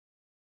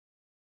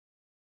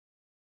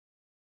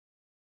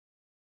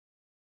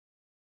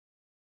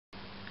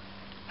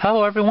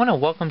Hello everyone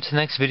and welcome to the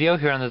next video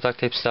here on the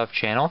Ducttapestuff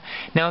channel.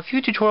 Now a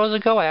few tutorials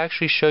ago I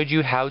actually showed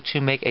you how to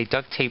make a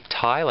duct tape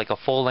tie, like a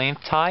full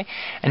length tie,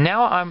 and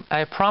now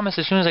I promised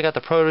as soon as I got the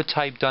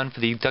prototype done for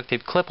the duct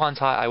tape clip-on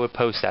tie I would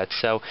post that.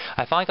 So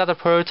I finally got the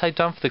prototype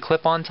done for the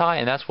clip-on tie,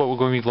 and that's what we're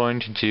going to be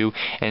learning to do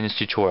in this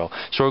tutorial.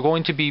 So we're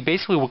going to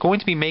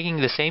be making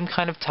the same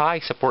kind of tie,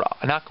 except we're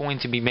not going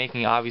to be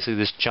making obviously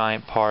this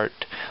giant part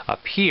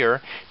up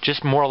here,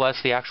 just more or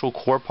less the actual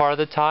core part of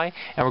the tie,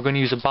 and we're going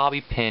to use a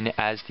bobby pin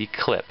as the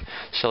clip.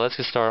 So let's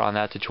get started on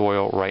that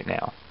tutorial right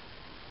now.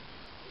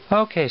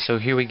 Okay, so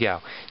here we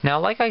go. Now,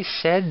 like I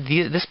said,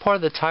 this part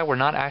of the tie we're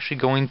not actually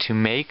going to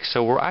make,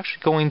 so we're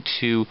actually going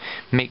to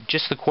make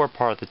just the core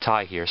part of the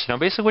tie here. So now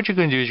basically what you're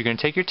going to do is you're going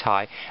to take your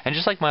tie, and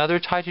just like my other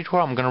tie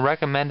tutorial, I'm going to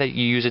recommend that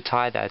you use a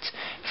tie that's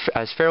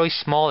fairly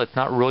small, it's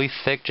not really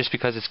thick, just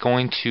because it's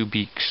going to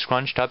be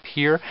scrunched up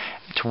here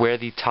to where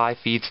the tie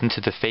feeds into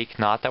the fake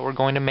knot that we're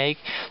going to make.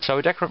 So I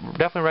would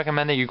definitely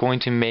recommend that you're going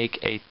to make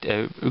a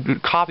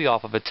copy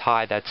off of a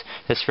tie that's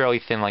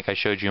fairly thin, like I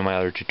showed you in my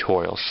other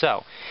tutorial.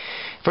 So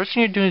first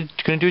thing you're going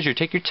to do is you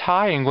take your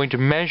tie and you're going to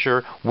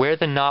measure where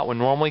the knot would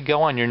normally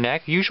go on your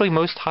neck. Usually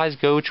most ties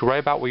go to right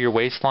about where your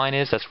waistline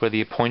is. That's where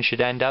the point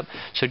should end up.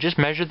 So just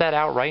measure that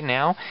out right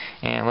now.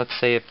 And let's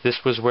say if this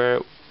was where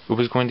it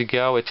was going to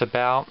go, it's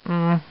about,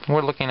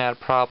 we're looking at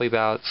probably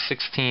about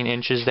 16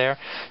 inches there.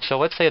 So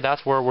let's say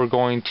that's where we're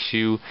going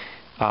to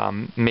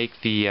make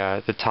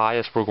the tie.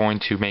 That's where we're going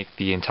to make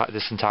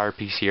this entire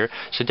piece here.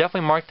 So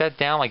definitely mark that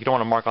down. Like, you don't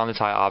want to mark on the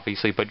tie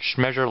obviously, but just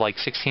measure like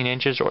 16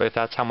 inches, or if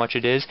that's how much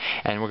it is,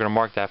 and we're going to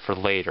mark that for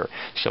later.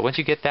 So once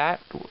you get that,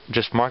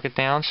 just mark it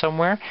down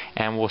somewhere,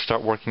 and we'll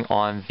start working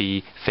on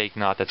the fake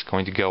knot that's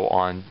going to go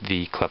on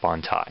the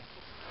clip-on tie.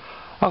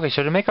 Okay,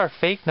 so to make our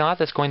fake knot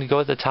that's going to go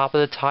at the top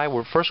of the tie,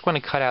 we're first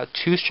going to cut out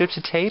 2 strips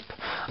of tape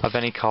of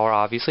any color,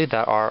 obviously,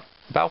 that are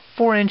about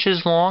 4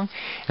 inches long,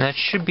 and that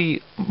should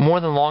be more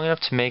than long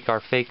enough to make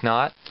our fake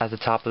knot at the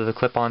top of the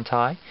clip-on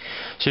tie.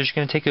 So you're just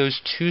going to take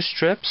those 2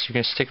 strips, you're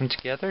going to stick them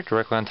together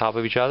directly on top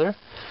of each other,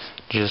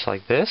 just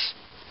like this.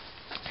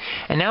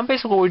 And now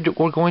basically what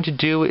we're going to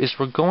do is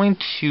we're going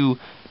to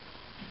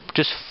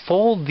just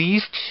fold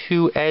these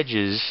 2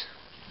 edges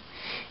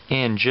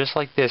in just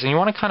like this, and you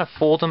want to kind of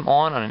fold them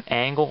on an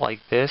angle like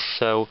this,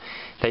 so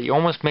that you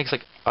almost makes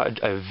like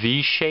a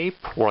V shape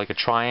or like a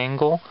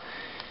triangle.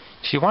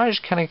 So you want to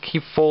just kind of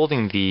keep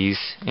folding these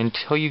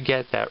until you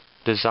get that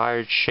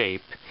desired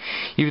shape.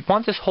 You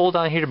want this hole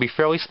down here to be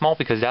fairly small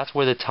because that's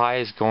where the tie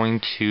is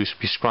going to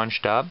be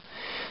scrunched up.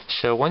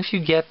 So once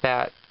you get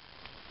that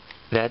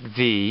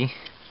V,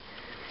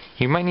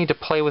 you might need to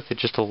play with it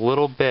just a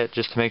little bit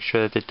just to make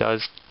sure that it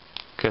does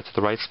get to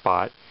the right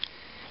spot.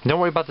 Don't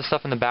worry about the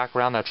stuff in the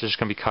background, that's just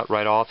going to be cut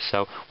right off.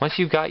 So once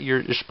you've got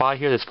your spot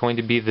here that's going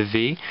to be the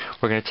V,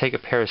 we're going to take a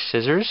pair of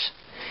scissors.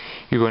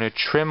 You're going to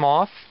trim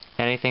off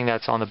anything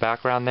that's on the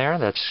background there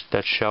that's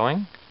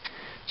showing.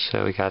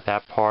 So we got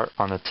that part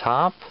on the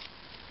top.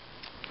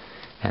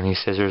 And these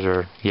scissors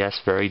are,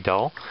 yes, very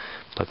dull,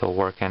 but they'll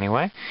work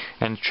anyway.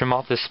 And trim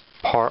off this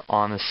part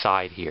on the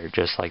side here,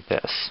 just like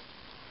this.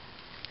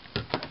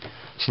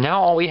 So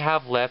now all we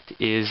have left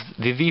is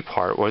the V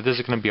part, or this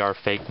is going to be our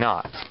fake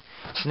knot.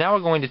 So now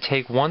we're going to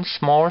take one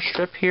smaller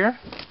strip here,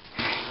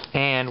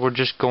 and we're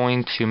just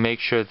going to make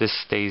sure this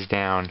stays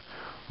down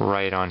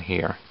right on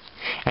here.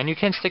 And you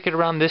can stick it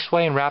around this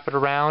way and wrap it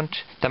around.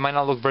 That might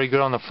not look very good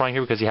on the front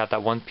here because you have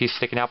that one piece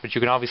sticking out, but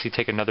you can obviously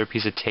take another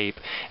piece of tape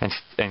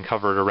and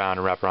cover it around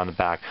and wrap it around the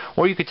back.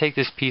 Or you could take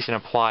this piece and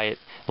apply it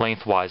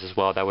lengthwise as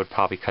well. That would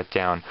probably cut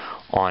down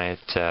on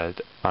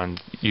it, on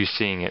you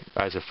seeing it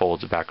as it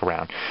folds back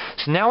around.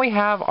 So now we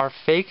have our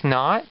fake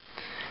knot.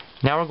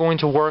 Now we're going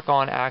to work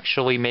on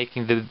actually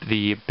making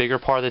the bigger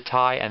part of the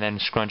tie and then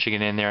scrunching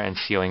it in there and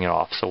sealing it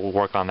off. So we'll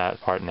work on that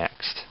part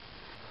next.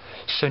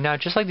 So now,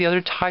 just like the other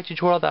tie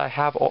tutorial that I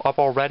have up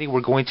already,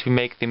 we're going to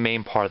make the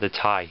main part of the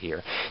tie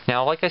here.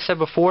 Now, like I said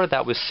before,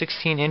 that was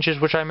 16 inches,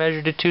 which I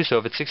measured it to. So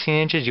if it's 16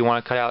 inches, you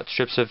want to cut out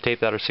strips of tape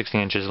that are 16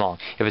 inches long.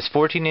 If it's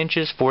 14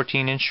 inches,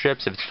 14-inch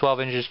strips. If it's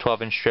 12 inches,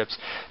 12-inch strips,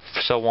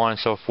 so on and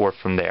so forth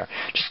from there.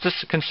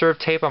 Just to conserve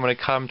tape, I'm going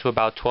to cut them to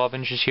about 12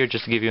 inches here,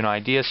 just to give you an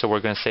idea. So we're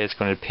going to say it's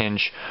going to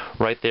pinch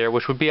right there,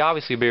 which would be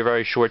obviously be a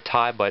very short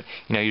tie, but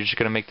you know, you're just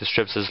going to make the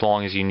strips as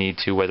long as you need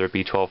to, whether it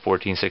be 12,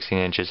 14, 16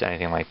 inches,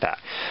 anything like that.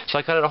 So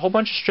I cut out a whole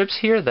bunch of strips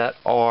here that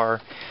are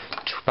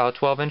about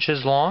 12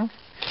 inches long,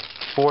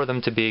 4 of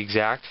them to be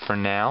exact for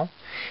now.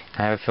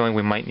 I have a feeling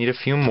we might need a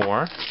few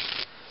more.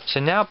 So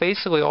now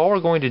basically all we're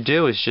going to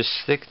do is just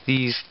stick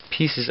these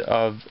pieces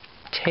of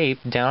tape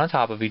down on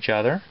top of each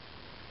other,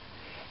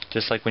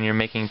 just like when you're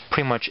making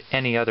pretty much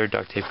any other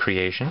duct tape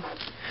creation.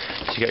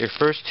 So you got your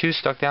first 2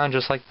 stuck down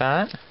just like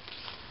that.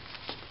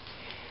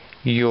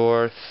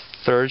 Your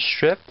third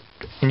strip,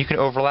 and you can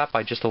overlap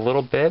by just a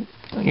little bit.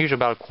 Usually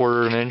about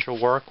 1/4 of an inch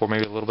will work, or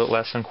maybe a little bit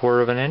less than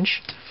 1/4 of an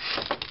inch.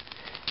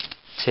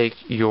 Take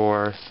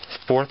your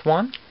 4th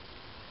one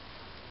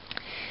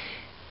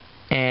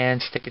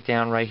and stick it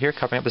down right here,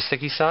 covering up the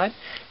sticky side.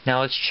 Now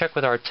let's check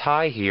with our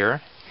tie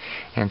here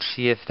and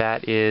see if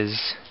that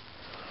is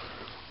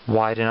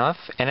wide enough,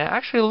 and it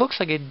actually looks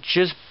like it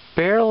just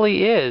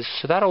barely is,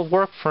 so that'll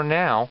work for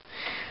now.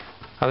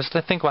 I was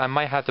thinking I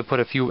might have to put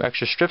a few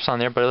extra strips on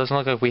there, but it doesn't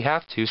look like we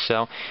have to,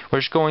 so we're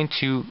just going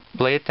to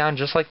lay it down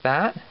just like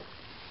that,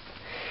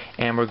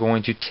 and we're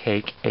going to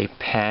take a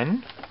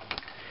pen,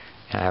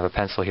 and I have a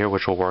pencil here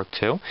which will work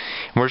too,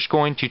 and we're just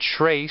going to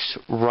trace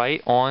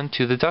right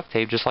onto the duct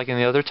tape, just like in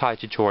the other tie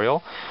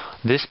tutorial,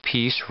 this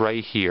piece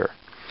right here.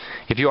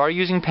 If you are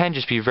using pen,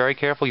 just be very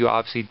careful you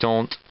obviously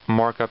don't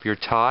mark up your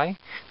tie,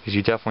 because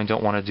you definitely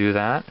don't want to do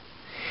that.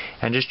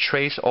 And just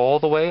trace all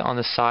the way on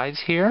the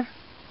sides here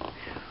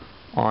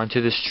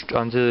onto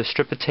the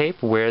strip of tape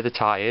where the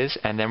tie is,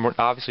 and then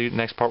obviously the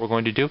next part we're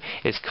going to do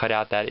is cut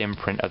out that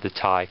imprint of the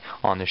tie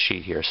on the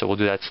sheet here. So we'll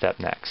do that step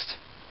next.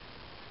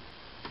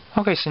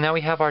 Okay, so now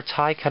we have our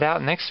tie cut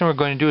out. Next thing we're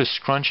going to do is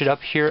scrunch it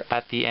up here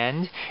at the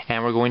end,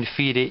 and we're going to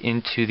feed it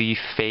into the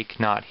fake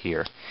knot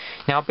here.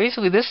 Now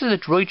basically this is a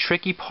really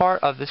tricky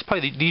part of this,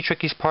 probably the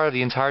trickiest part of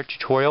the entire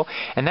tutorial,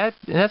 and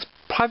that's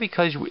probably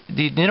because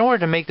in order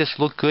to make this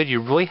look good,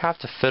 you really have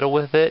to fiddle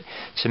with it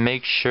to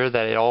make sure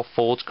that it all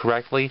folds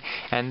correctly.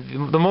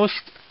 And the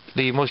most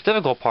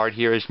difficult part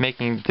here is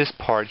making this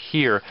part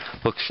here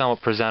look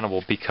somewhat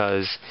presentable,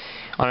 because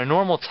on a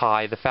normal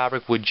tie the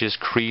fabric would just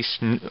crease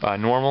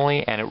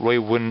normally, and it really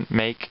wouldn't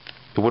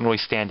really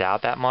stand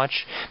out that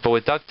much. But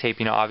with duct tape,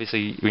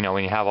 obviously,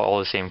 when you have all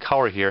the same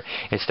color here,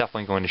 it's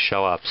definitely going to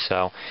show up.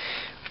 So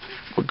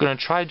we're going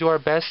to try to do our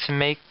best to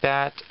make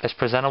that as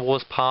presentable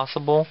as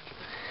possible,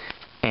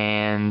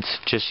 and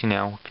just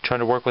try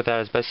to work with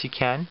that as best you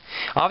can.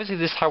 Obviously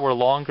this tie were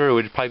longer, it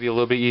would probably be a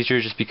little bit easier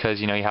just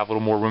because you have a little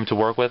more room to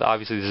work with.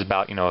 Obviously this is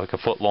about like a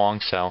foot long,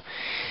 so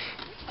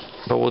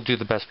but we'll do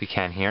the best we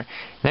can here.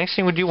 Next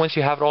thing we do once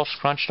you have it all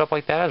scrunched up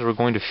like that is we're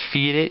going to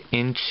feed it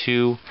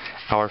into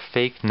our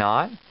fake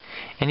knot,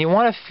 and you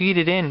want to feed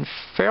it in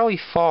fairly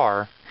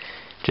far,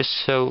 just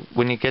so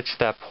when it gets to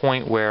that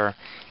point where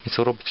it's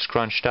a little bit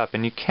scrunched up.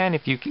 And you can,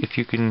 if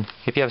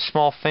you have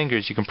small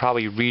fingers, you can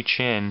probably reach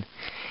in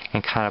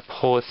and kind of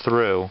pull it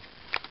through.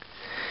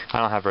 I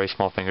don't have very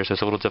small fingers, so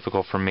it's a little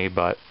difficult for me,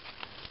 but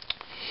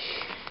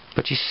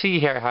you see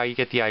here how you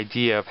get the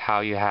idea of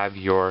how you have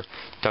your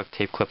duct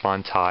tape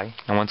clip-on tie.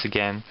 And once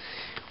again,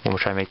 we'll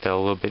try to make that a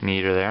little bit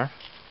neater there.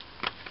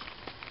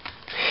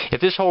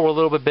 If this hole were a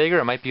little bit bigger,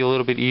 it might be a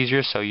little bit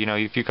easier, so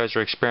if you guys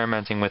are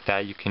experimenting with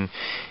that, you can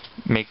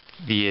make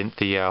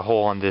the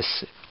hole on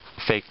this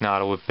fake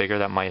knot a little bit bigger.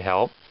 That might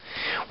help.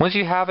 Once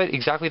you have it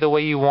exactly the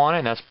way you want it,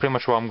 and that's pretty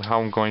much how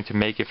I'm going to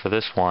make it for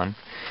this one.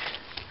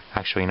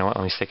 Actually, you know what?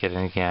 Let me stick it in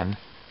again.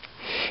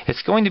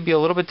 It's going to be a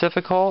little bit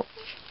difficult.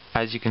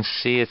 As you can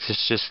see, it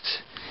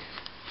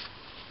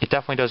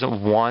definitely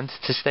doesn't want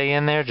to stay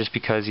in there, just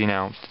because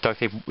the duct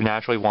tape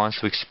naturally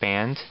wants to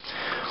expand.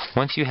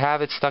 Once you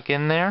have it stuck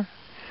in there,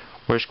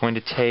 we're just going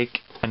to take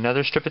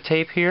another strip of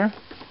tape here.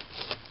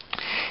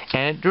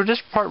 And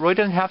this part really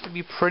doesn't have to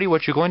be pretty.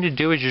 What you're going to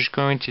do is you're just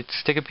going to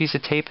stick a piece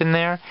of tape in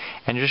there,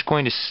 and you're just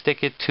going to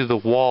stick it to the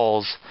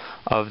walls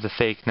of the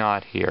fake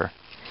knot here.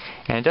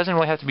 And it doesn't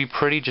really have to be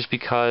pretty, just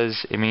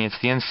because,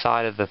 it's the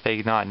inside of the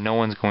fake knot. No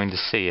one's going to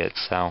see it.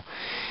 So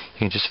you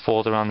can just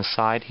fold around the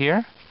side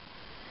here.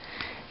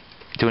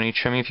 Do any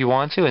trimming if you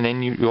want to, and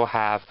then you'll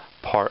have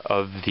part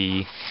of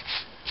the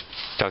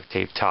duct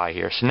tape tie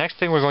here. So next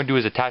thing we're going to do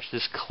is attach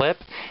this clip,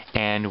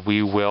 and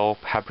we will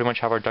pretty much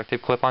have our duct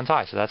tape clip on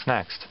tie. So that's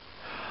next.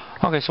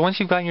 Okay, so once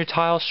you've gotten your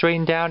tile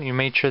straightened out and you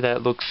made sure that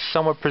it looks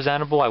somewhat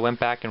presentable, I went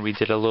back and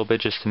redid it a little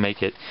bit just to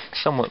make it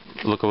somewhat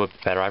look a little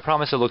bit better. I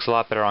promise it looks a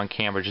lot better on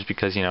camera, just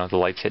because the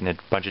light's hitting it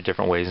a bunch of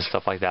different ways and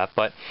stuff like that.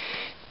 But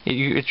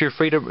you're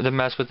free to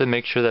mess with it,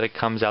 make sure that it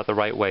comes out the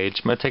right way.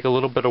 It's going to take a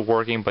little bit of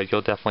working, but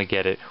you'll definitely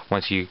get it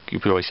once you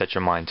really set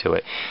your mind to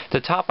it. The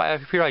top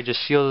here, I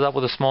just sealed it up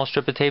with a small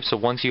strip of tape, so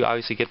once you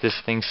obviously get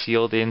this thing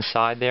sealed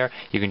inside there,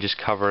 you can just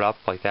cover it up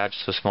like that,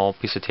 just a small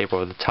piece of tape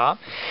over the top.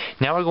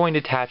 Now we're going to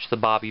attach the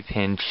bobby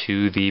pin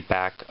to the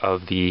back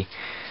of the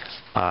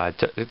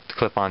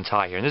clip-on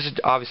tie here. And this is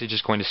obviously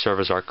just going to serve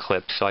as our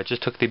clip. So I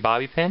just took the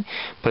bobby pin,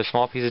 put a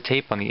small piece of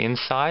tape on the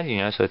inside,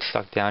 so it's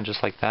stuck down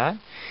just like that.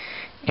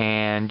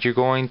 And you're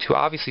going to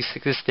obviously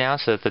stick this down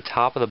so that the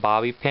top of the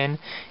bobby pin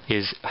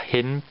is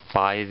hidden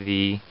by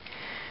the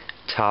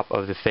top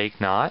of the fake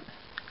knot,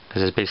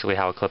 because it's basically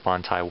how a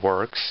clip-on tie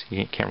works.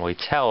 You can't really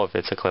tell if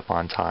it's a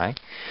clip-on tie.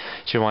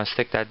 So you want to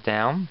stick that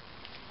down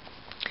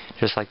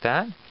just like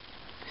that.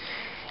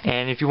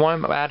 And if you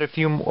want to add a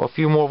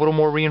little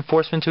more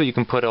reinforcement to it, you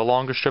can put a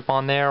longer strip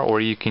on there,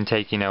 or you can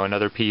take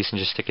another piece and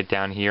just stick it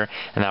down here,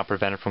 and that'll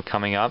prevent it from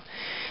coming up.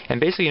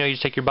 And basically, you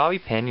just take your bobby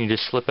pin, you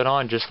just slip it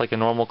on just like a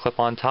normal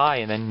clip-on tie,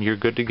 and then you're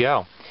good to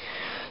go.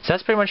 So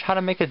that's pretty much how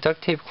to make a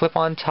duct tape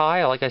clip-on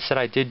tie. Like I said,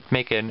 I did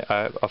make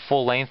a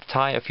full-length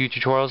tie a few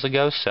tutorials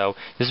ago, so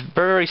this is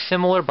very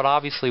similar, but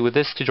obviously with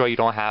this tutorial you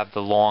don't have the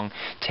long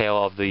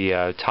tail of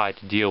the tie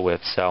to deal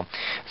with. So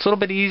it's a little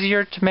bit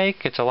easier to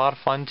make. It's a lot of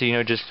fun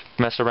to just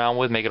mess around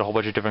with, make it a whole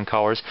bunch of different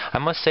colors. I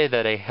must say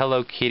that a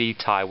Hello Kitty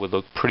tie would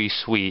look pretty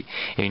sweet,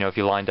 if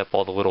you lined up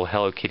all the little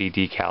Hello Kitty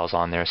decals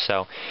on there.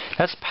 So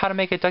that's how to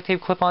make a duct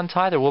tape clip-on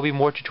tie. There will be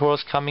more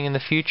tutorials coming in the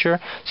future,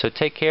 so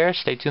take care,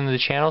 stay tuned to the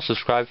channel,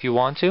 subscribe if you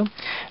want to,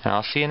 and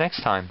I'll see you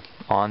next time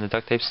on the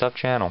Duct Tape Stuff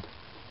channel.